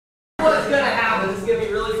what's going to happen. This is going to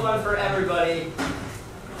be really fun for everybody.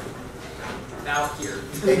 Now here.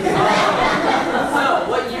 So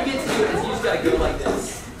what you get to do is you just got to go like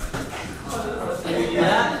this. Can you do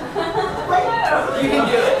that? You can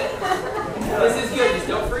do it. This is good. Just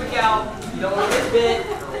don't freak out. You don't want to get bit.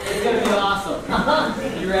 It's going to be awesome.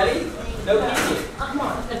 You ready? No peeking. Come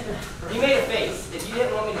on. You made a face. If you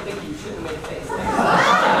didn't want me to think you shouldn't have made a face.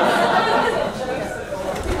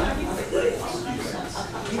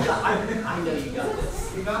 I know you got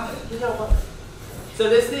this. You got it. So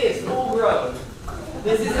this thing is full grown.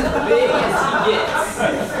 This is as big as he gets.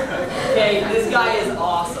 Okay, this guy is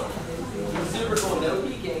awesome. Super cool. No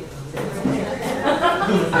peeking.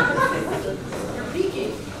 You're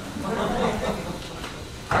peeking.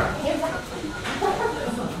 Hands up.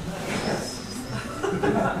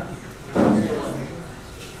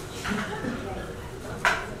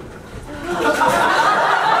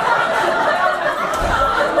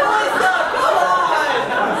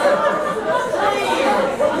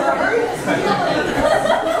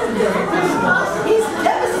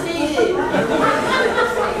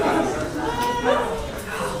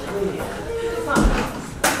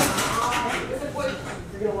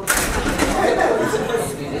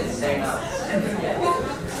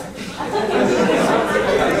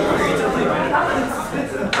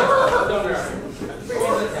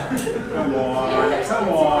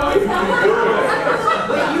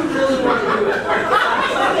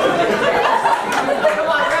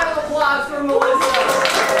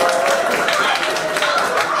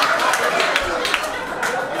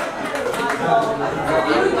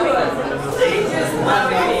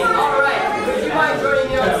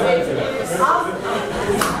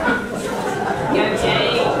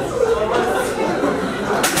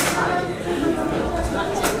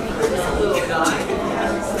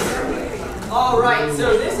 Alright,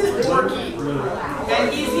 so this is Porky,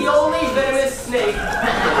 and he's the only venomous snake.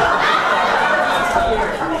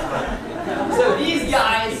 So these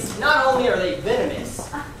guys, not only are they venomous,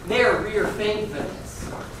 they're rear fang venomous.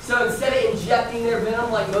 So instead of injecting their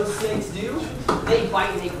venom like most snakes do, they bite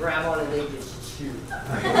and they grab on and they just chew.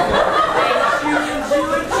 They chew and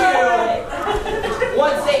chew and chew.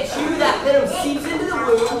 Once they chew, that venom seeps into the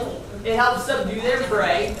wound, it helps subdue their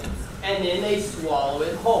prey, and then they swallow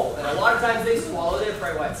it whole. And a lot of times they swallow their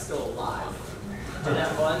prey while it's still alive. Isn't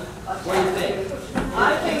that fun? What do you think?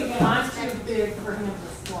 I think mine's too big for him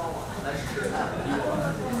to swallow. That's true.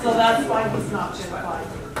 So that's why he's not going to fight.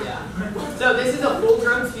 Yeah. So this is a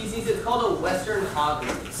full-grown species. It's called a western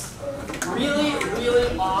hogwarts. Really,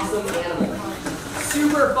 really awesome animal.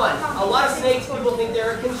 Super fun. A lot of snakes, people think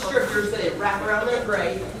they're constrictors, so they wrap around their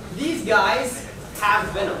prey. These guys have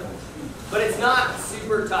venom, but it's not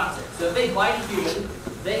super toxic. So if they bite a human,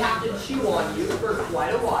 they have to chew on you for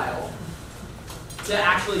quite a while to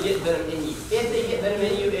actually get venom in you. If they get venom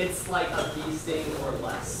in you, it's like a bee sting or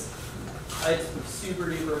less. It's super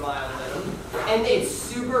duper mild venom. And it's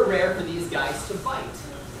super rare for these guys to bite.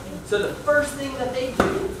 So the first thing that they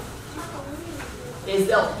do is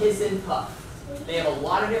they'll hiss and puff. They have a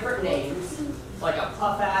lot of different names, like a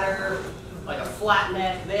puff adder, like a flat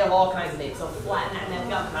neck. They have all kinds of names. So flatten that neck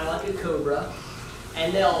up, kind of like a cobra.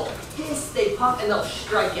 And they'll hiss, they puff, and they'll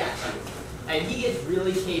strike at you. And he gets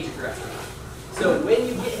really cage aggressive. So when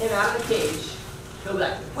you get him out of the cage, he'll be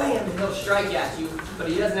like, wham, and he'll strike at you, but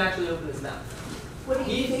he doesn't actually open his mouth. What do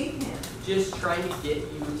you feed him? Just trying to get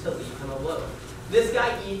you to leave him alone. This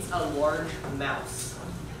guy eats a large mouse.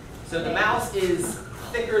 So the mouse is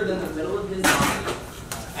thicker than the middle of his body,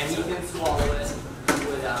 and he can swallow it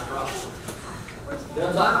without a problem.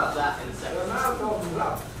 We'll talk about that in a second.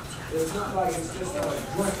 It's not like it's just a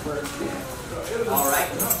joint for its skin. All right.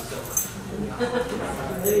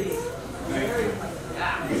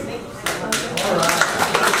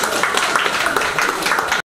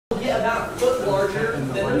 Get about a foot larger than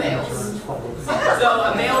the males. So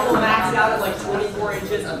a male will max out at like 24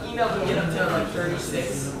 inches. A female can get up to like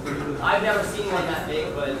 36. I've never seen one that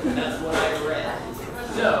big, but that's what I read.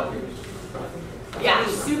 So, yeah,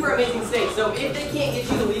 super amazing snake. So if they can't get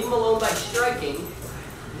you to leave them alone by striking,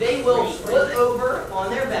 they will flip over on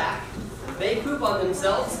their back, they poop on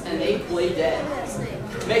themselves, and they play dead.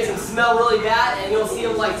 It makes them smell really bad, and you'll see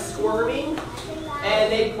them like squirming,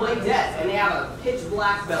 and they play dead. And they have a pitch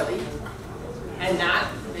black belly, and that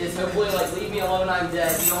is hopefully like, leave me alone, I'm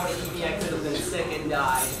dead. You don't want to eat me, I could have been sick and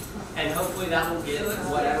died. And hopefully that will get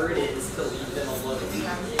whatever it is to leave them alone.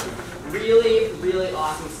 Really, really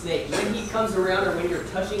awesome snake. When he comes around or when you're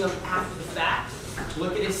touching him after the fact,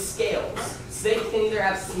 look at his scales. Snakes can either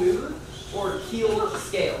have smooth or keeled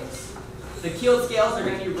scales. The keeled scales are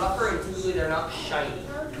going to be rougher and typically they're not shiny.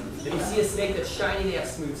 If you see a snake that's shiny, they have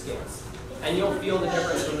smooth scales. And you'll feel the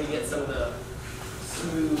difference when we get some of the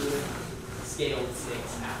smooth scaled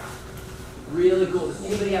snakes out. Really cool. Does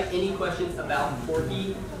anybody have any questions about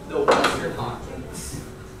Porky, the Western Hawkins?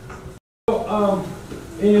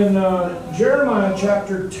 In Jeremiah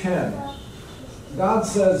chapter 10, God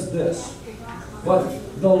says this, "But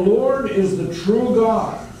the Lord is the true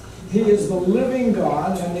God. He is the living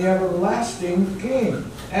God and the everlasting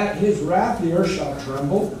King. At his wrath the earth shall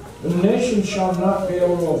tremble. The nations shall not be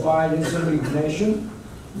able to abide his indignation.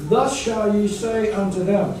 Thus shall ye say unto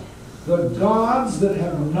them, the gods that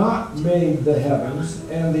have not made the heavens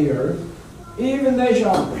and the earth, even they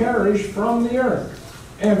shall perish from the earth,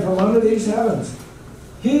 and from under these heavens.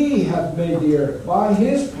 He hath made the earth by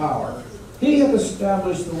his power. He hath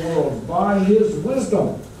established the world by his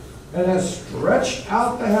wisdom, and has stretched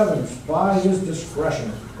out the heavens by his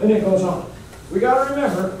discretion." And it goes on. We got to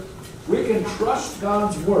remember, we can trust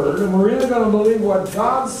God's word, and we're either going to believe what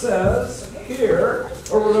God says here,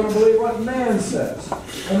 or we're going to believe what man says.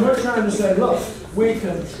 And we're trying to say, look, we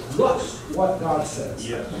can trust what God says.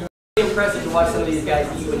 Yeah. It's impressive to watch some of these guys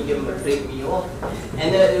eat when you give them a big meal,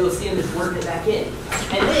 and then you'll see them just working it back in.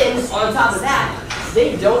 And then, on top of that,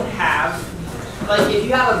 they don't have, like, if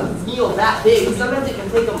you have a meal that big, sometimes it can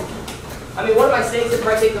take them, I mean, one of my snakes, it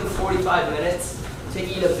probably take them 45 minutes to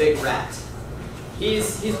eat a big rat.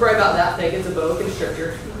 He's probably about that thick. It's a boa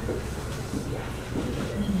constrictor.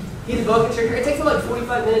 He's a boa constrictor. It takes him like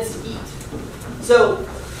 45 minutes to eat. So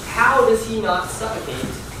how does he not suffocate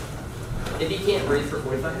if he can't breathe for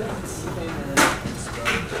 45 minutes?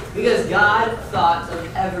 Because God thought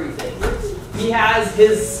of everything. He has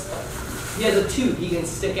a tube he can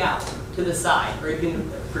stick out to the side, or he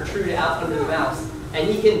can protrude it out under the mouth, and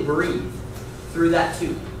he can breathe through that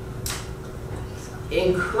tube.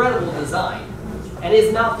 Incredible design. And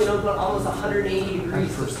his mouth can open almost 180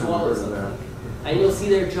 degrees to swallow something. And you'll see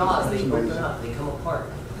their jaws, they open up, they come apart.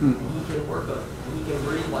 And he can work them. He can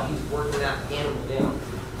breathe while he's working that animal down.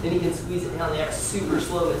 Then he can squeeze it down. They have super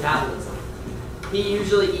slow metabolism. He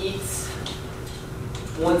usually eats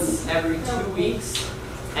once every 2 weeks.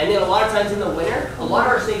 And then a lot of times in the winter, a lot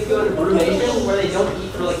of our snakes go into brumation where they don't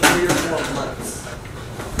eat for like 3 or 4 months.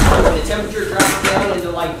 When the temperature drops down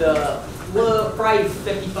into like the probably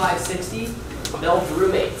 55, 60, they'll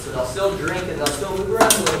brumate. So they'll still drink and they'll still move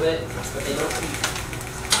around a little bit, but they don't eat.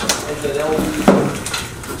 And so they'll be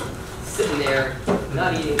sitting there,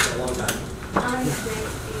 not eating for a long time.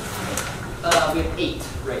 We have 8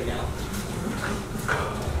 right now.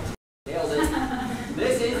 Nailed it.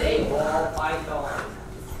 This is a ball python.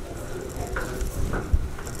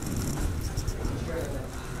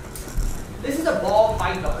 This is a ball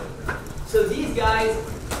python. So these guys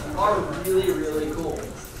are really, really cool.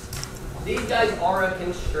 These guys are a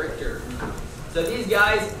constrictor. So these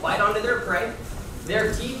guys bite onto their prey.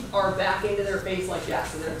 Their teeth are back into their face like that.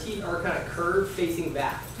 So their teeth are kind of curved facing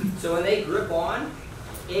back. So when they grip on,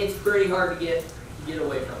 it's pretty hard to get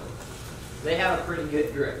away from them. They have a pretty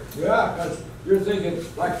good grip. Yeah, because you're thinking,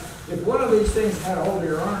 like, if one of these things had a hold of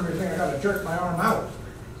your arm, you're thinking, I got to jerk my arm out.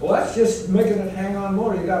 Well, that's just making it hang on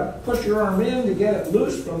more. You got to push your arm in to get it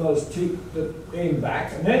loose from those teeth that aim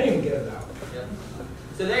back, and then you can get it out. Yep.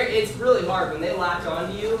 So it's really hard. When they latch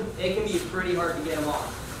onto you, it can be pretty hard to get them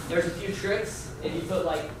off. There's a few tricks. If you put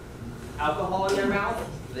like alcohol in their mouth,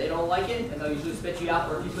 they don't like it, and they'll usually spit you out.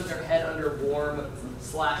 Or if you put their head under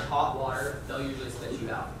warm/hot water, they'll usually spit you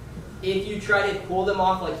out. If you try to pull them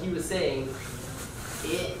off like he was saying,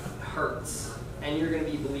 it hurts, and you're going to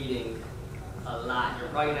be bleeding a lot. You're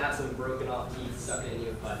probably going to have some broken off teeth stuck in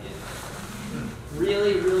you, but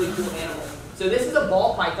really, really cool animal. So this is a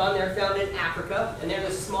ball python. They're found in Africa, and they're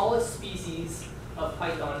the smallest species of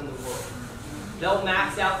python in the world. They'll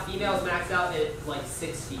max out, females max out at like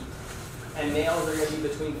 6 feet, and males are going to be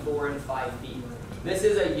between 4 and 5 feet. This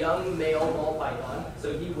is a young male ball python,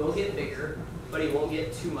 so he will get bigger, but he won't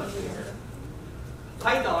get too much bigger.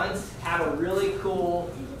 Pythons have a really cool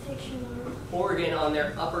organ on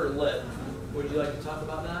their upper lip. Would you like to talk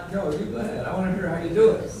about that? No, you go ahead. I want to hear how you do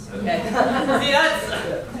it. Okay. See,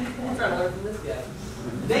 I'm trying to learn from this guy.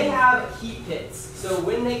 They have heat pits. So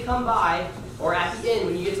when they come by, or at the end,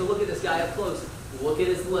 when you get to look at this guy up close, look at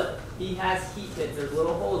his lip. He has heat pits. There's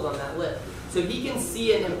little holes on that lip. So he can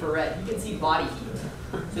see in infrared. He can see body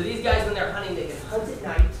heat. So these guys, when they're hunting, they can hunt at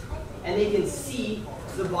night, and they can see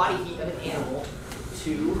the body heat of an animal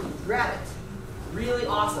to grab it. Really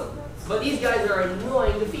awesome. But these guys are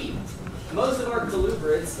annoying to feed. Most of our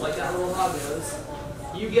colubrids, like that little hognose,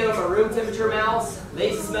 you give them a room temperature mouse,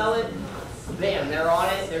 they smell it, bam, they're on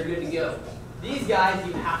it, they're good to go. These guys,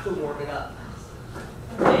 you have to warm it up.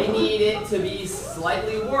 They need it to be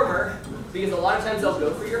slightly warmer because a lot of times they'll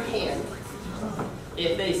go for your hand.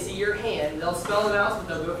 If they see your hand, they'll smell the mouse, but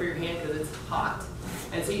they'll go for your hand because it's hot.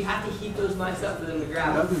 And so you have to heat those mice up for them to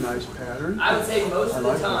grab them. That's a nice pattern. I would say most of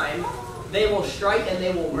the time, they will strike and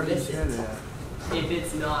they will miss it if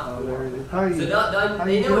it's not Oh, warm. there it is. How you, So how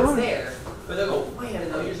they you know it's doing? there, but they'll go wham,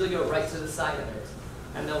 and they'll usually go right to the side of it.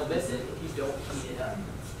 And they'll miss it if you don't heat it up.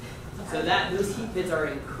 So those heat pits are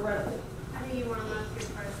incredible. How do you warm up your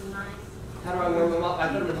frozen mice? How do I warm them up? I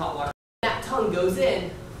put them in hot water. When that tongue goes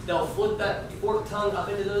in, they'll flip that forked tongue up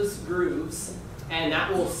into those grooves, and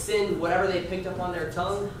that will send whatever they picked up on their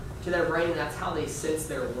tongue to their brain, and that's how they sense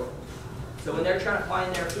their world. So when they're trying to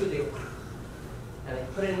find their food, they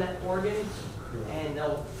put it in that organ, and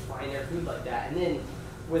they'll find their food like that. And then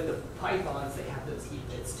with the pythons, they have those heat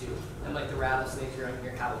pits too, and like the rattlesnakes around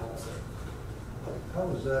here have them also. How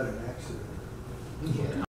was that an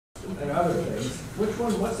accident? And other things. Which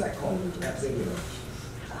one, what's that called? That video?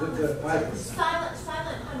 The pythons.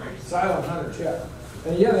 Silent hunters. Silent hunters, yeah.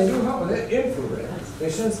 And yeah, they do help with it, infrared. They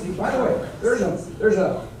sense the, by the way, there's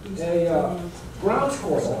a ground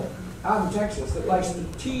squirrel out in Texas that likes to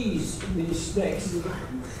tease these snakes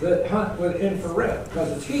that hunt with infrared because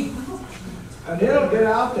it's heat. And it'll get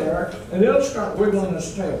out there and it'll start wiggling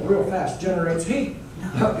its tail real fast, generates heat.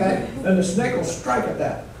 Okay? And the snake will strike at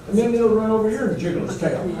that. And then it'll run over here and jiggle its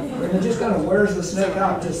tail. And it just kind of wears the snake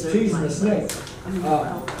out, just teasing the snake.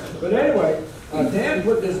 But anyway, Dan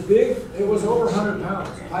put this big, it was over 100 pounds,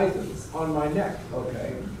 python on my neck,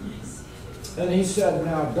 okay? And he said,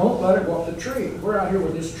 now don't let it go up the tree. We're out here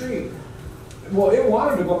with this tree. Well, it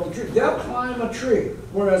wanted to go up the tree. They'll climb a tree,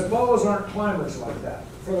 whereas boas aren't climbers like that,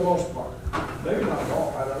 for the most part. Maybe not at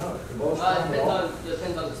all, I don't know. The boas climb at all.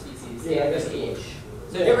 Depends on the species. Yeah, I and guess the it age.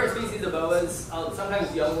 So different species of boas,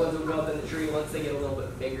 sometimes young ones will go up in the tree. Once they get a little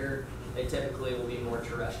bit bigger, they typically will be more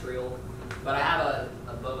terrestrial. But I have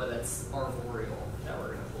a boa that's arboreal that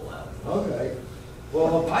we're going to pull out. Okay.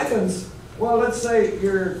 Well, the pythons, well, let's say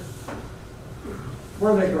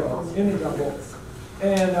where they grow, in the jungle.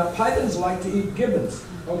 And pythons like to eat gibbons.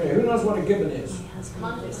 Okay, who knows what a gibbon is?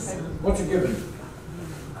 What's a gibbon?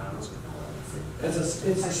 It's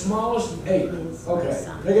the smallest ape. Okay,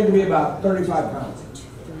 they get to be about 35 pounds.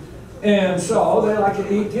 And so they like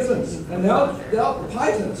to eat gibbons. And the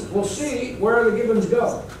pythons will see where the gibbons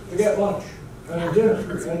go to get lunch and dinner.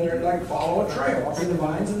 And they're like follow a trail up in the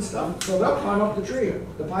vines and stuff. So they'll climb up the tree,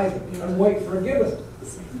 the python, and wait for a gibbon.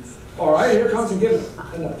 All right, here comes a gibbon.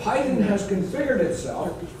 And the python has configured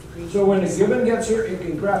itself so when the gibbon gets here, it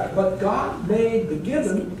can grab it. But God made the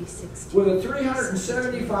gibbon with a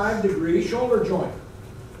 375-degree shoulder joint.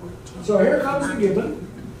 So here comes the gibbon,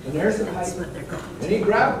 and there's the python. And he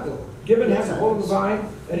grabs the gibbon, has a hold of the vine,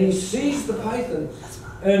 and he sees the python.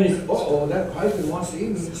 And he's, uh-oh, that python wants to eat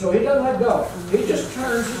me. So he doesn't let go. He just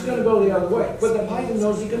turns, he's going to go the other way. But the python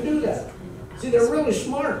knows he can do that. See, they're really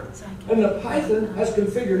smart. And the python has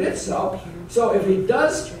configured itself, so if he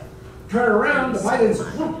does turn around, the python's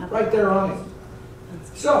right there on him.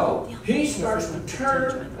 So he starts to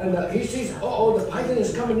turn, and he sees, uh-oh, the python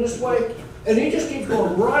is coming this way, and he just keeps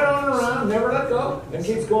going right on around, never let go, and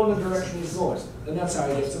keeps going the direction he's going. And that's how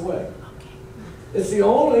he gets away. It's the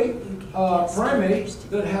only primate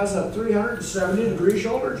that has a 370-degree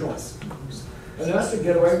shoulder joint. And that's to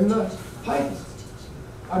get away from the python.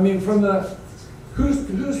 I mean, from the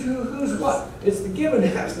who's what? It's the gibbon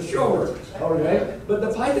has the shoulder, okay? But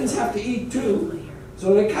the pythons have to eat too,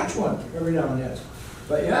 so they catch one every now and then.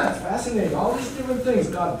 But yeah, it's fascinating. All these different things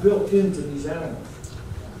God built into these animals.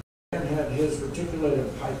 And had his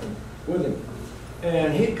reticulated python with him.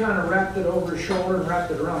 And he kind of wrapped it over his shoulder and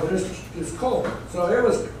wrapped it around, but it's cold, so it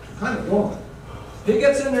was kind of warm. He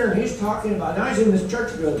gets in there and he's talking about, now he's in this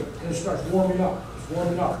church building, and it starts warming up.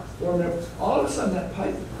 Warming up, warming up. All of a sudden, that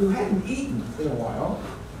python, who hadn't eaten in a while,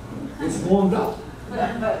 is warmed up.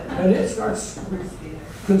 And it starts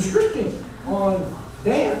constricting on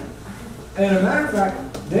Dan. And as a matter of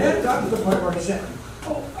fact, Dan got to the point where he said,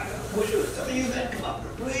 oh, I gotta push you. Some of you men come up,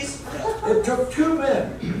 please. It took 2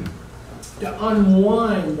 men to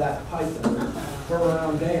unwind that python from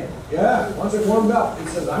around Dan. Yeah, once it warmed up, he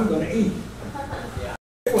says, I'm going to eat.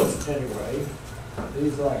 It was, anyway,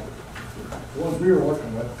 he's like, the ones we were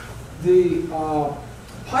working with, the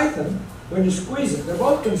python, when you squeeze it, they're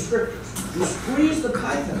both constrictors. You squeeze the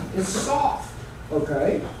python, it's soft,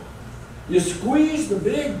 okay? You squeeze the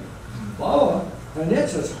big boa, and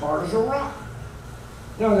it's as hard as a rock.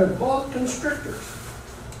 Now, they're both constrictors.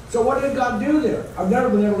 So what did God do there? I've never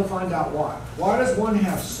been able to find out why. Why does one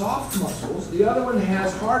have soft muscles, the other one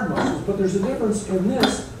has hard muscles, but there's a difference in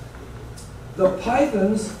this. The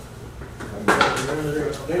pythons,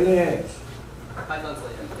 They lay eggs. Pythons lay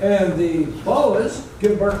eggs. And the boas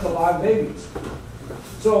give birth to live babies.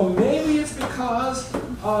 So maybe it's because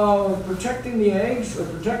of protecting the eggs or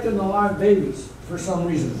protecting the live babies for some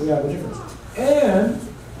reason. We have a difference. And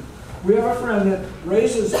we have a friend that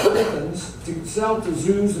raises pythons to sell to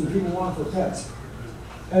zoos and people want for pets.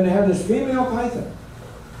 And they have this female python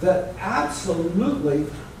that absolutely,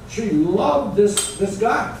 she loved this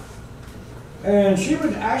guy. And she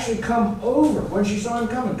would actually come over, when she saw him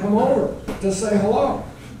coming, come over to say hello.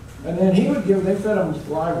 And then he would give, they fed him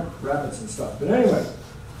live rabbits and stuff. But anyway,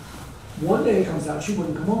 one day it comes out, she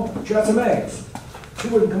wouldn't come over. She had some eggs. She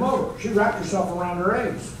wouldn't come over. She wrapped herself around her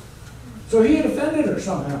eggs. So he had offended her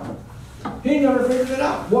somehow. He never figured it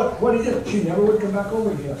out, what he did. She never would come back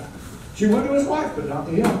over to him. She went to his wife, but not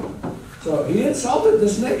to him. So he insulted the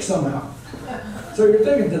snake somehow. So you're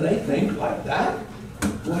thinking, do they think like that?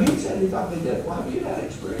 Well, he said he thought they did. Well, have you had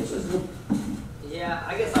experiences with... Yeah,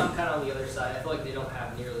 I guess I'm kind of on the other side. I feel like they don't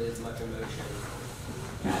have nearly as much emotion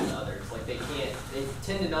as others. Like they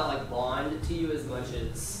tend to not like bond to you as much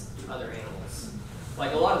as other animals.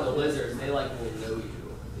 Like a lot of the lizards, they like will know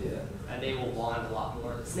you. Yeah. And they will bond a lot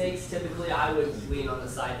more. The snakes, typically, I would lean on the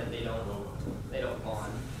side that they don't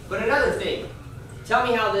bond. But another thing, tell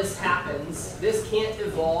me how this happens. This can't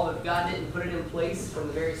evolve if God didn't put it in place from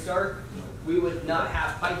the very start. We would not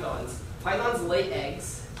have pythons. Pythons lay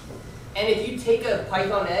eggs, and if you take a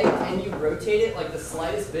python egg and you rotate it like the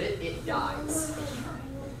slightest bit, it dies.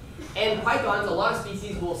 And pythons, a lot of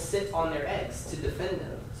species will sit on their eggs to defend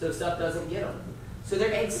them, so stuff doesn't get them. So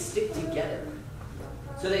their eggs stick together.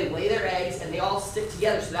 So they lay their eggs and they all stick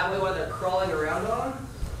together, so that way while they're crawling around on them,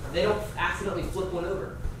 they don't accidentally flip one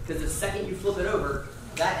over. Because the second you flip it over,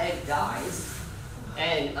 that egg dies.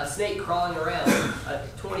 And a snake crawling around, a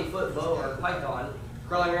 20-foot boa or python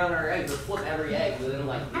crawling around our eggs will flip every egg within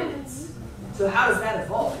like minutes. So how does that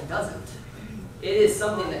evolve? It doesn't. It is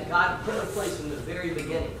something that God put in place from the very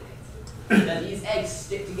beginning. That these eggs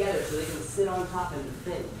stick together so they can sit on top and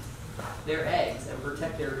defend their eggs and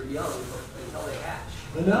protect their young until they hatch.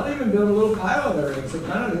 And they'll even build a little pile of their eggs. They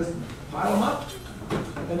kind of just pile them up.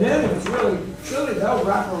 And then if it's really chilly, they'll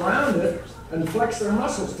wrap around it and flex their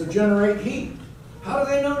muscles to generate heat. How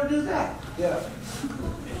do they know to do that? Yeah.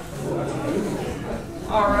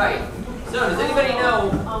 All right. So does anybody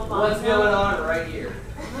know what's going on right here?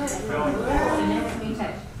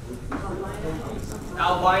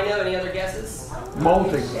 Albino, any other guesses?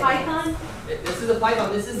 Molting. Python? This is a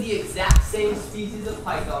python. This is the exact same species of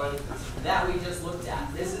python that we just looked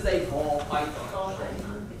at. This is a ball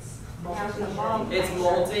python. It's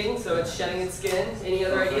molting, so it's shedding its skin. Any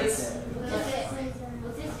other ideas?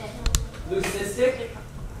 Leucistic.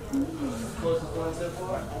 Closest one so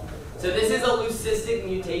far. So this is a leucistic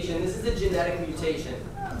mutation. This is a genetic mutation.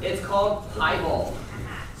 It's called piebald.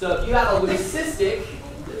 So if you have a leucistic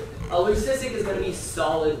is going to be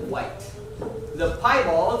solid white. The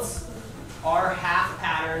piebalds are half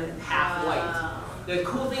patterned, half white. The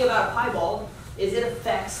cool thing about a piebald is it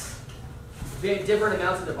affects different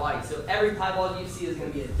amounts of the body. So every piebald you see is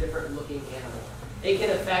going to be a different looking animal. It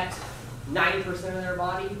can affect 90% of their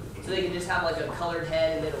body. So they can just have like a colored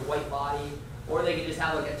head and then a white body, or they can just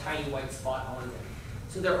have like a tiny white spot on them.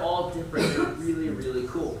 So they're all different. They're really, really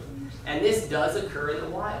cool. And this does occur in the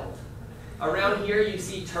wild. Around here you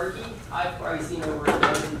see turkey. I've probably seen over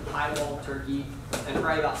 11 piebald turkey and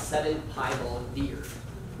probably about 7 piebald deer.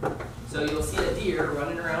 So you'll see a deer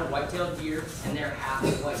running around, white-tailed deer, and they're half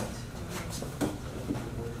white.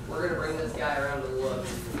 We're going to bring this guy around to look.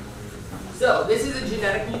 So this is a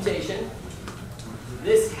genetic mutation.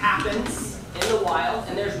 This happens in the wild,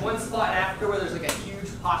 and there's one spot in Africa where there's like a huge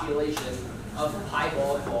population of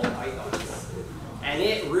piebald ball pythons. And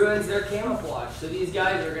it ruins their camouflage. So these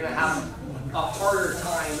guys are going to have a harder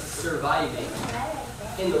time surviving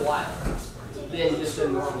in the wild than just a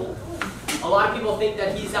normal. A lot of people think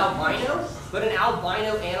that he's albino, but an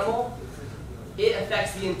albino animal, it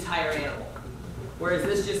affects the entire animal. Whereas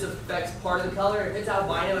this just affects part of the color. If it's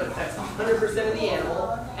albino, it affects 100% of the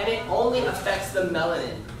animal, and it only affects the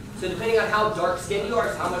melanin. So depending on how dark skinned you are,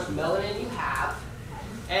 is how much melanin you have.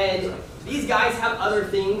 And these guys have other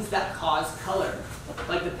things that cause color.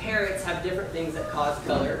 Like the parrots have different things that cause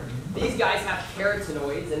color. These guys have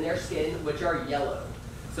carotenoids in their skin, which are yellow.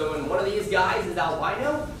 So when one of these guys is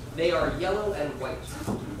albino, they are yellow and white.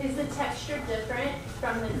 Is the texture different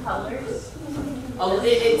from the colors?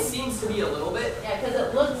 It seems to be a little bit. Yeah, because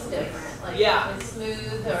it looks different. Like Yeah. it's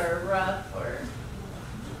smooth or rough or.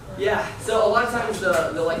 Yeah. So a lot of times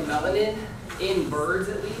the like melanin in birds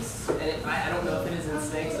at least, and I don't know if it is in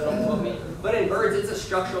snakes, so don't quote me, but in birds it's a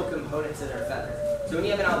structural component to their feather. So when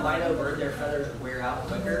you have an albino bird, their feathers wear out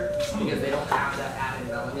quicker because they don't have that added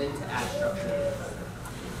melanin to add structure to their feather.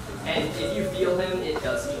 And if you feel him, it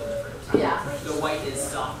does feel different. Yeah. The white is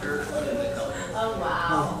softer than the color. Oh,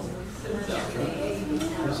 wow.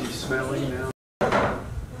 Is he smelling now?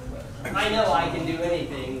 I know I can do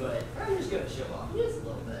anything, but I'm just going to show off just a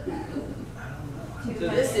little bit. So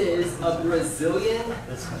this is a Brazilian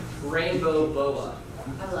rainbow boa.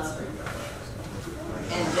 I love rainbow.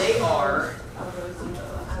 And they are,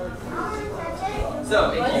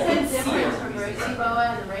 so if What's you the can see difference them. from rosy boa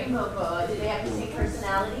and the rainbow boa? Do they have the same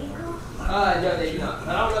personality? No, they do not.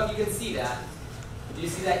 But I don't know if you can see that. Do you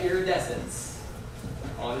see that iridescence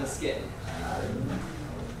on the skin?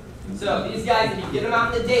 So these guys, if you get them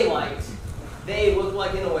out in the daylight, they look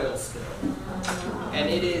like an oil spill. And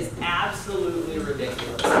it is absolutely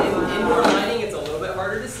ridiculous. In indoor lighting, it's a little bit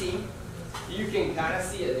harder to see. You can kind of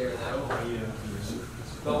see it there though.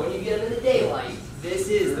 But when you get them in the daylight, this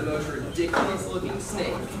is the most ridiculous looking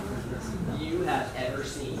snake you have ever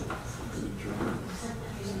seen.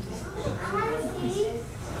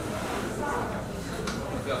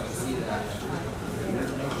 If y'all can see that.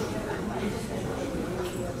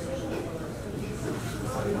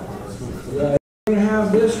 Yeah, you're going to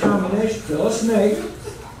have this combination, still a snake,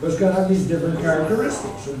 but it's going to have these different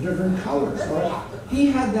characteristics or different colors. Right?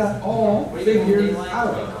 He had that all figured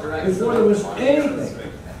out before there was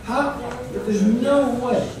anything. How? There's no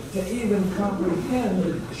way to even comprehend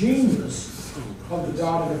the genius of the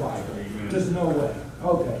God of the Bible. There's no way.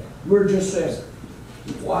 Okay, we're just saying,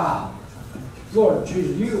 wow, Lord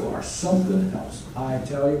Jesus, you are something else. I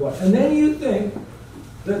tell you what. And then you think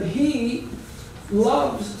that He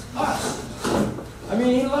loves us. I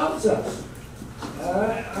mean, He loves us.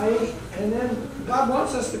 And then God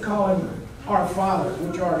wants us to call Him our Father,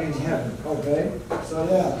 which art in heaven. Okay? So,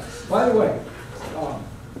 yeah. By the way,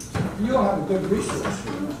 you'll have a good resource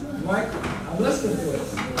here. Mike, I'm listening to it.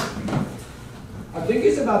 I think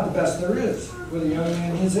he's about the best there is with a young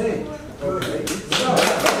man his age. Okay? So,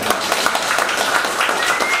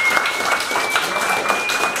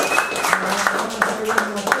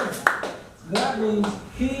 that means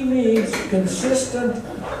he needs consistent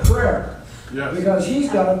prayer. Yes. Because he's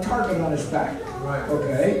got a target on his back. Right.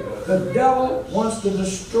 Okay? The devil wants to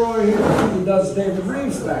destroy him. He does David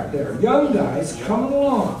Reeves back there. Young guys coming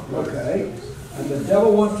along. Okay? And the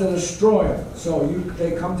devil wants to destroy him. So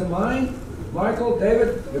they come to mind. Michael,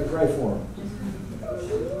 David, you pray for him.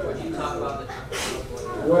 Would you talk about the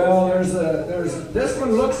Well, this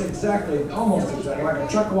one looks almost exactly like a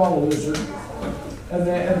chuckwalla lizard. And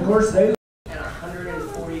of course they at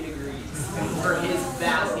 140 degrees for his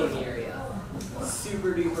basking area.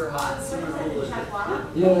 Super duper hot, super cool.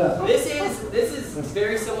 yeah. This is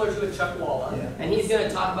very similar to a chuckwalla, Yeah. and he's going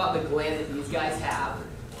to talk about the gland that these guys have.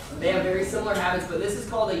 They have very similar habits, but this is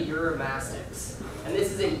called a uromastix. And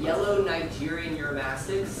this is a yellow Nigerian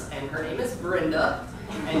uromastix, and her name is Brenda,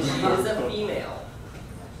 and she is a female.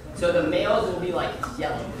 So the males will be like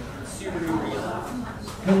yellow, super duper yellow.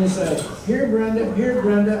 Can you say, here Brenda,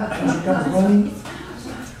 and she comes running?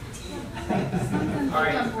 All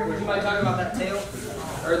right, would you mind talking about that tail?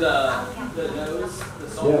 Or the nose, the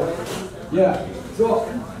salt gland? Yeah. So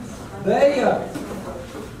they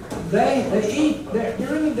eat,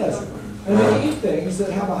 they're in the desert, and they eat things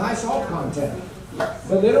that have a high salt content.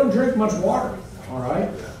 But they don't drink much water, all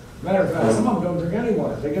right? Matter of fact, some of them don't drink any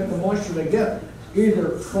water. They get the moisture they get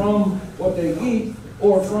either from what they eat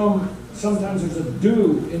or from, sometimes there's a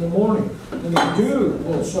dew in the morning, and the dew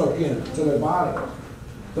will soak in to their body.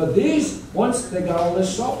 But these, once they got all this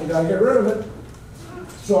salt, they got to get rid of it.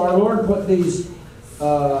 So our Lord put these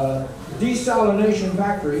desalination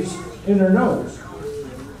factories in their nose.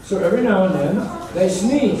 So every now and then, they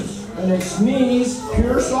sneeze, and they sneeze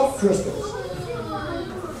pure salt crystals.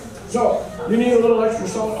 So, you need a little extra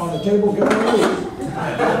salt on the table, get one of these.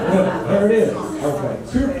 There it is.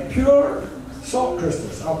 Okay. Pure salt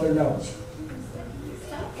crystals out their nose.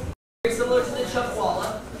 Very similar to the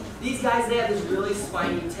chuckwalla. These guys, they have this really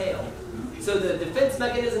spiny tail. So the defense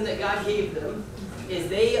mechanism that God gave them is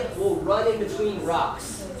they will run in between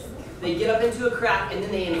rocks. They get up into a crack and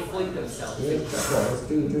then they inflate themselves. And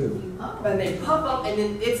they puff up, and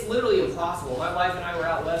then it's literally impossible. My wife and I were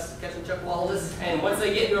out west catching chuckwallas, and once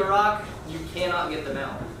they get into a rock, you cannot get them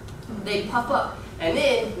out. They puff up, and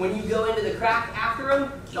then when you go into the crack after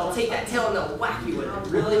them, they'll take that tail and they'll whack you with it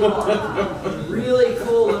really hard. Really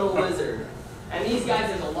cool little lizard. And these guys,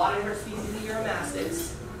 there's a lot of different species of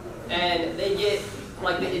uromastix, and they get,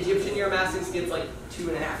 like the Egyptian uromastix gets like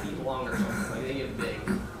 2.5 feet long or something. Like they get big.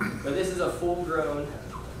 But this is a full-grown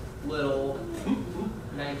little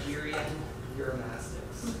Nigerian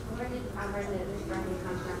Euromastix. Where did this dragon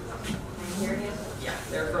come from? Nigeria? Yeah,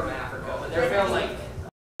 they're from Africa, but they're found like.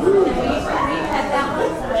 We had that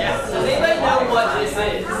one. Yeah, so they might know what this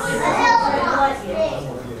is.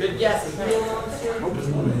 Good guess.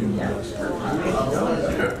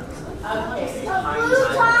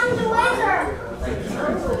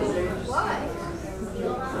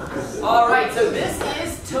 All right, so this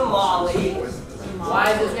is Tamale.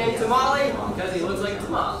 Why is his name Tamale? Because he looks like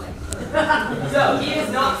Tamale. So he is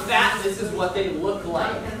not fat. This is what they look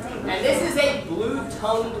like. And this is a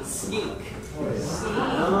blue-tongued skink.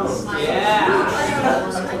 Yeah.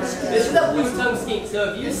 This is a blue-tongued skink.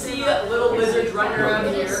 So if you see little lizards running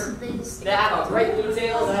around here that have a bright blue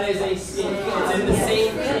tail, that is a skink. It's in the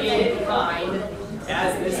same created kind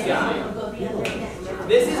as this guy.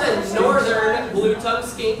 This is a northern blue-tongued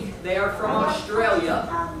skink. They are from Australia.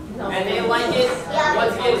 And they like it,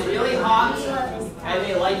 once it gets really hot, and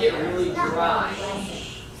they like it really dry.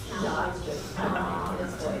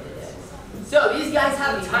 So these guys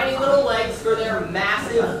have tiny little legs for their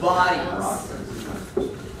massive bodies.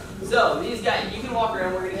 So these guys, you can walk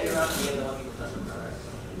around, we're going to get around to the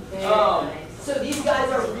end of so these guys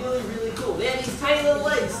are really, really cool. They have these tiny little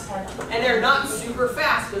legs, and they're not super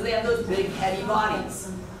fast because they have those big, heavy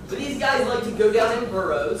bodies. But these guys like to go down in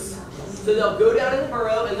burrows. So they'll go down in the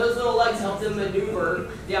burrow, and those little legs help them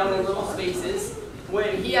maneuver down in little spaces.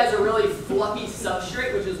 When he has a really fluffy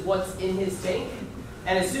substrate, which is what's in his tank,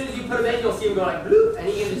 and as soon as you put him in, you'll see him go like bloop, and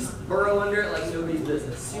he can just burrow under it like nobody's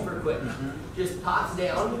business, super quick. Just pops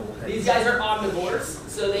down. These guys are omnivores,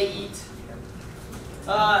 so they eat.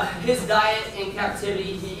 His diet in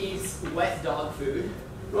captivity, he eats wet dog food.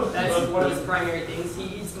 That's one of his primary things.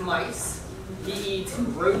 He eats mice. He eats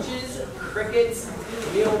roaches, crickets,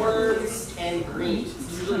 mealworms, and greens.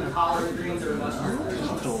 Usually collard greens or mustard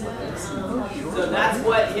greens. So that's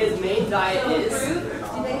what his main diet is.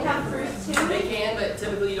 Do they have fruit too? They can, but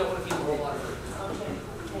typically you don't want to feed them a whole lot of fruit.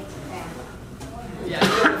 Okay. Yeah, you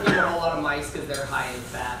don't want to feed them a whole lot of mice because they're high in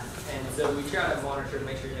fat. And so we try to monitor to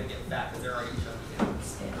make sure you don't get fat because they're already chunky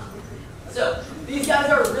animals. So these guys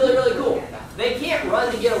are really, really cool. They can't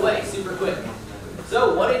run to get away super quick.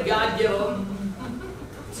 So what did God give them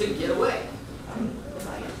to get away?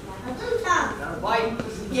 Not a bite.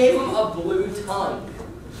 He gave them a blue tongue.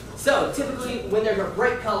 So typically when there's a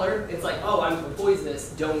bright color, it's like, oh, I'm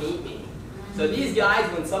poisonous, don't eat me. So these guys,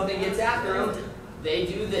 when something gets after them, they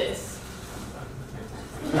do this.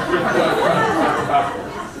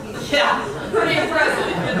 Yeah, pretty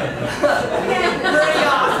impressive. Pretty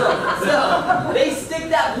awesome. So they stick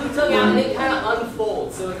that blue tongue out and it kind of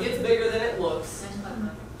unfolds. So it gets bigger than it looks.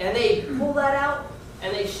 And they pull that out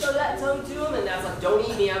and they show that tongue to them, and that's like, don't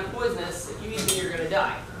eat me, I'm poisonous. If you eat me, you're going to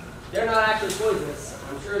die. They're not actually poisonous.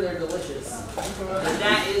 I'm sure they're delicious. And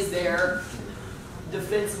that is their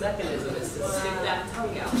defense mechanism, is to stick that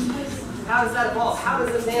tongue out. How does that evolve? How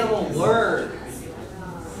does this animal learn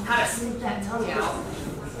how to stick that tongue out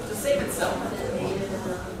to save itself?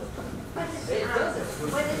 It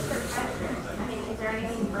doesn't. What is their predator? I mean, is there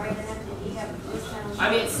anything bright enough to eat up blue tongue? I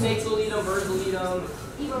mean, snakes will eat them, birds will eat them.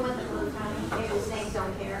 Even with the blue tongue, if the snakes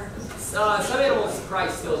don't care. Some animals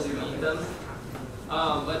probably still do eat them.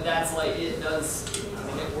 But that's like, it does, I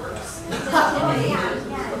think it works.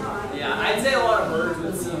 Yeah, I'd say a lot of birds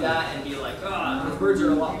would see that and be like, oh, because birds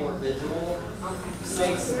are a lot more visual.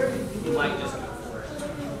 Snakes, you might just go for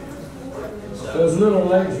it. Those little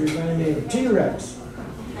legs remind me of T-Rex.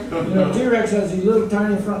 You know, T-Rex has these little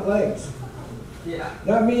tiny front legs. Yeah.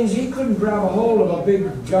 That means he couldn't grab a hold of a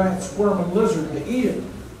big, giant, squirming lizard to eat it,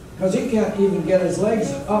 because he can't even get his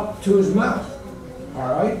legs up to his mouth. All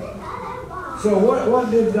right? So what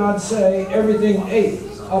did God say everything ate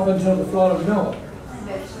up until the flood of Noah?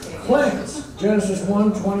 Plants. Genesis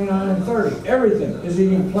 1, 29 and 30. Everything is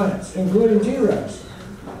eating plants, including T-Rex.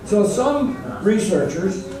 So some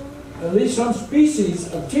researchers, at least some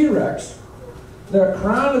species of T-Rex, the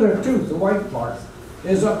crown of their tooth, the white part,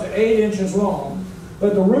 is up to 8 inches long,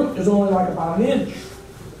 but the root is only like about an inch.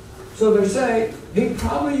 So they say he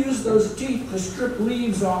probably used those teeth to strip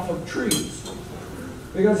leaves off of trees.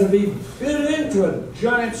 Because if he bit into a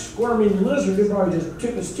giant squirming lizard, he'd probably just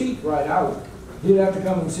tip his teeth right out. He'd have to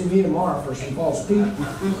come and see me tomorrow for some false teeth.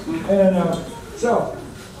 And so,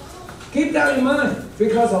 keep that in mind,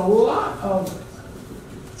 because a lot of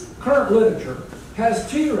current literature has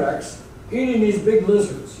T-Rex eating these big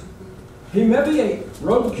lizards. He maybe ate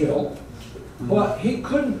roadkill, but he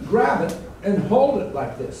couldn't grab it and hold it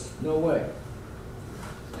like this. No way.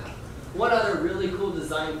 One other really cool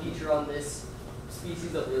design feature on this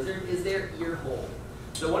species of lizard is their ear hole.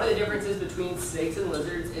 So one of the differences between snakes and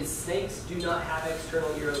lizards is snakes do not have external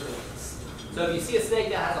ear openings. So if you see a snake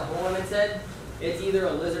that has a hole in its head, it's either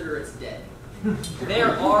a lizard or it's dead.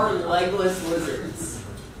 There are legless lizards.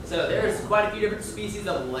 So there's quite a few different species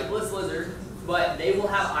of legless lizard, but they will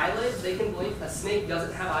have eyelids. They can blink. A snake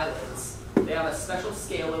doesn't have eyelids. They have a special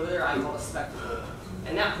scale over their eye called a spectacle,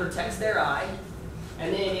 and that protects their eye.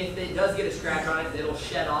 And then if it does get a scratch on it, it'll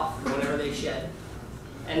shed off whenever they shed.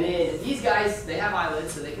 And then these guys, they have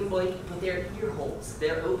eyelids, so they can blink, but their ear holes,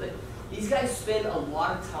 they're open. These guys spend a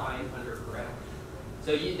lot of time underground.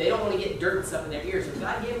 So they don't want to get dirt and stuff in their ears. So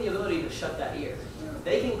God gave them the ability to shut that ear.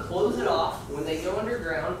 They can close it off when they go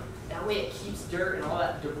underground. That way it keeps dirt and all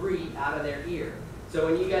that debris out of their ear. So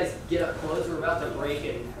when you guys get up close, we're about to break,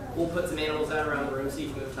 and we'll put some animals out around the room so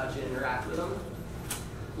you can go touch and interact with them.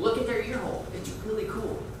 Look at their ear hole. It's really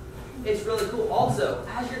cool. It's really cool. Also,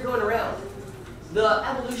 as you're going around, the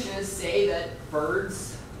evolutionists say that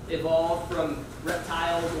birds evolved from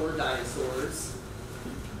reptiles or dinosaurs.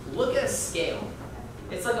 Look at a scale.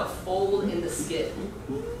 It's like a fold in the skin.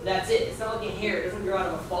 That's it. It's not like a hair. It doesn't grow out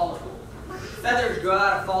of a follicle. Feathers grow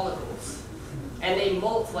out of follicles. And they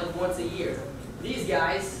molt like once a year. These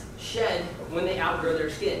guys shed when they outgrow their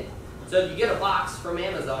skin. So if you get a box from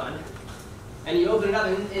Amazon, and you open it up,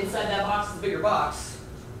 and inside that box is a bigger box,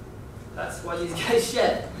 that's why these guys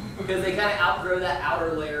shed. Because they kind of outgrow that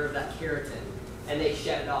outer layer of that keratin, and they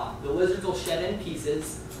shed it off. The lizards will shed in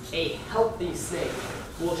pieces. A healthy snake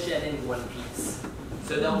will shed in one piece.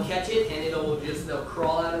 So they'll catch it, and they'll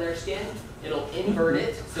crawl out of their skin. It'll invert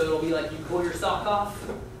it, so it'll be like you pull your sock off,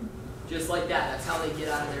 just like that. That's how they get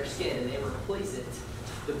out of their skin, and they replace it.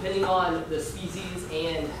 Depending on the species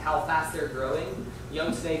and how fast they're growing,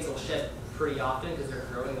 young snakes will shed pretty often because they're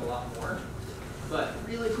growing a lot more. But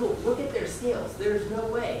really cool. Look at their scales. There's no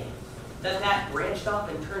way that branched off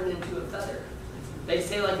and turned into a feather. They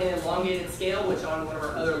say like an elongated scale, which on one of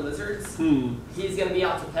our other lizards, he's going to be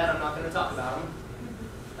out to pet. I'm not going to talk about him.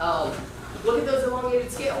 Look at those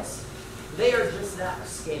elongated scales. They are just that, a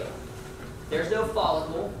scale. There's no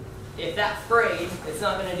follicle. If that frayed, it's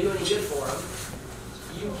not going to do any good for them.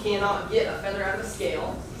 You cannot get a feather out of a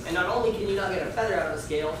scale. And not only can you not get a feather out of a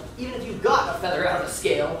scale, even if you got a feather out of a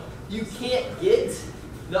scale, you can't get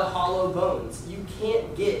the hollow bones. You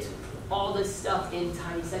can't get all this stuff in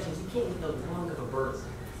tiny sections. You can't get the lung of a bird.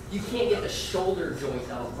 You can't get the shoulder joint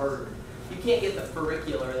of a bird. You can't get the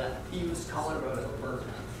furricular, that fused collarbone of a bird.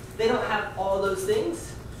 They don't have all those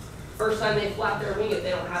things. First time they flap their wing, if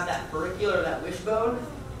they don't have that furricular, that wishbone,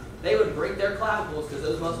 they would break their clavicles because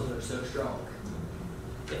those muscles are so strong.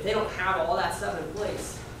 If they don't have all that stuff in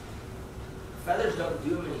place, feathers don't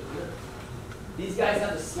do them any good. These guys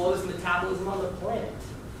have the slowest metabolism on the planet.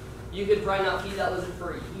 You could probably not feed that lizard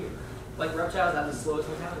for a year. Like reptiles have the slowest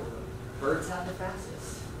metabolism. Birds have the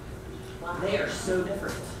fastest. They are so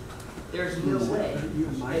different. There's no way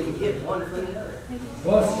they can get one from the other.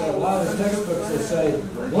 Plus, a lot of textbooks that say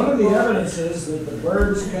one of the evidences that the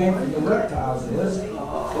birds came from the reptiles is the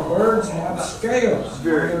birds have scales on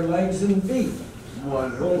their legs and feet. Well,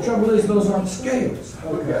 the trouble is those aren't scales.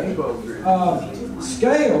 Okay.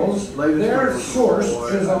 Scales, their source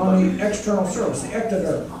is on the external surface, the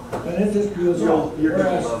ectoderm, and it just peels off.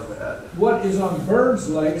 Whereas what is on birds'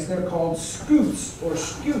 legs, they're called scutes or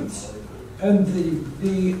scutes. And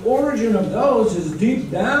the origin of those is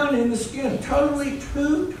deep down in the skin.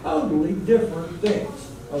 Two totally different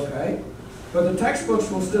things. Okay? But the textbooks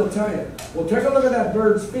will still tell you, well, take a look at that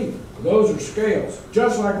bird's feet. Those are scales,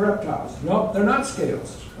 just like reptiles. Nope, they're not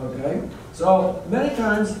scales. Okay? So many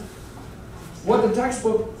times, what the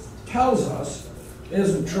textbook tells us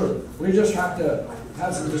isn't true. We just have to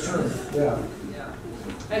have some discernment. Yeah.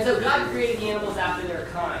 And so God created the animals after their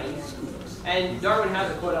kind. And Darwin has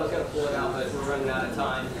a quote, I was going to pull it out, but we're running out of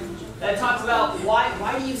time. That talks about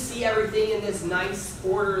why do you see everything in this nice,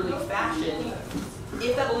 orderly fashion?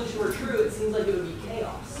 If evolution were true, it seems like it would be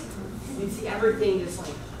chaos. You'd see everything just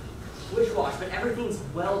like wish-wash, but everything's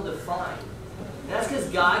well-defined. And that's because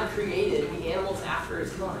God created the animals after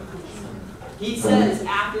his kind. He says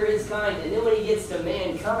after his kind, and then when he gets to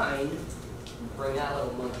mankind, bring that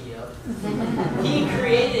little monkey up, he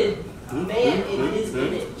created man in his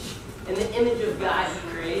image. In the image of God, he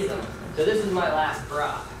created them. So this is my last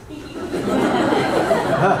prop. I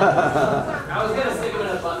was going to stick him in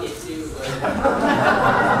a bucket too, but...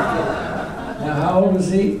 Now, how old is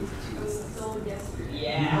he?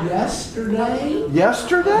 Yeah. Yesterday?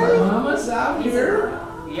 Yesterday? Mama's out here.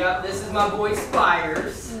 Yep, this is my boy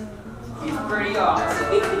Spires. He's pretty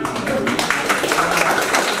awesome.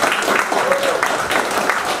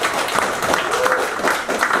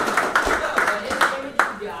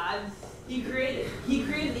 He he created. He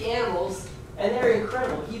created the animals, and they're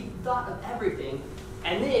incredible. He thought of everything.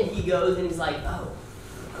 And then he goes and he's like, oh,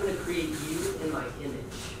 I'm going to create you in my image.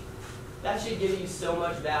 That should give you so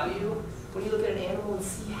much value when you look at an animal and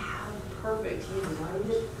see how perfect he designed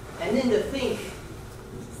it. And then to think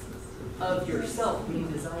of yourself being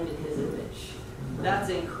designed in his image. That's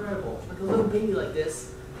incredible. Like a little baby like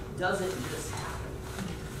this doesn't just happen.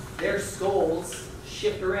 Their skulls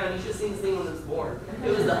shift around. You should have seen this thing when it was born.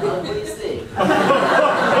 It was the ugliest thing you've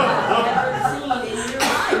ever seen in your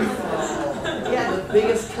life. Yeah, the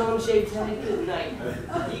biggest cone-shaped head at night.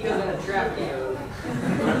 He goes in a trap can.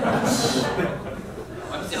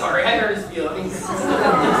 I'm sorry, I hurt his feelings.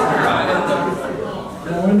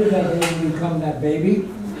 Now, when did that baby become that baby?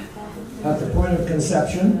 At the point of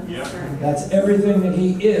conception. That's everything that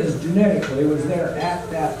he is genetically was there at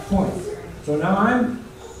that point. So now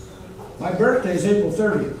my birthday is April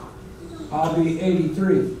 30th. I'll be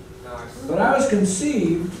 83. But I was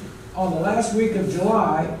conceived on the last week of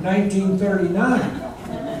July, 1939.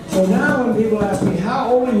 So now when people ask me,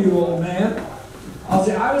 how old are you, old man? I'll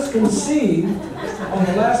say, I was conceived on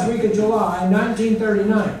the last week of July,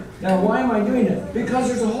 1939. Now, why am I doing it? Because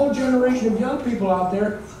there's a whole generation of young people out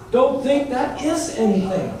there don't think that is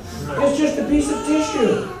anything. It's just a piece of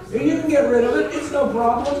tissue. You can get rid of it. It's no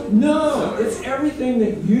problem. No, it's everything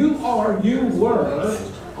that you are, you were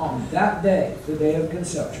on that day, the day of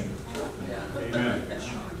conception. Amen.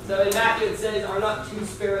 So in Matthew it says, are not 2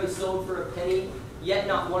 sparrows sold for a penny? Yet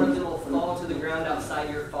not one of them will fall to the ground outside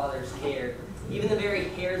your Father's care. Even the very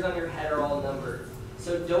hairs on your head are all numbered.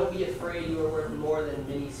 So don't be afraid, you are worth more than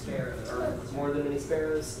many sparrows. Or more than many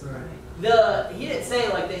sparrows? Right. He didn't say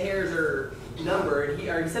like the hairs are numbered, he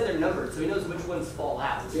said they're numbered, so he knows which ones fall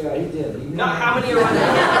out. Yeah, he did. Not how many are on the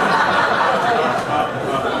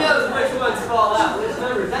He knows which ones fall out, which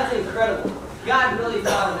numbers. That's incredible. God really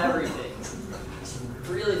thought of everything.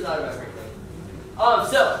 Really thought of everything.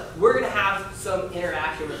 So we're going to have some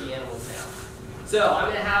interaction with the animals now. So I'm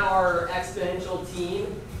going to have our exponential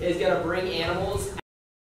team is going to bring animals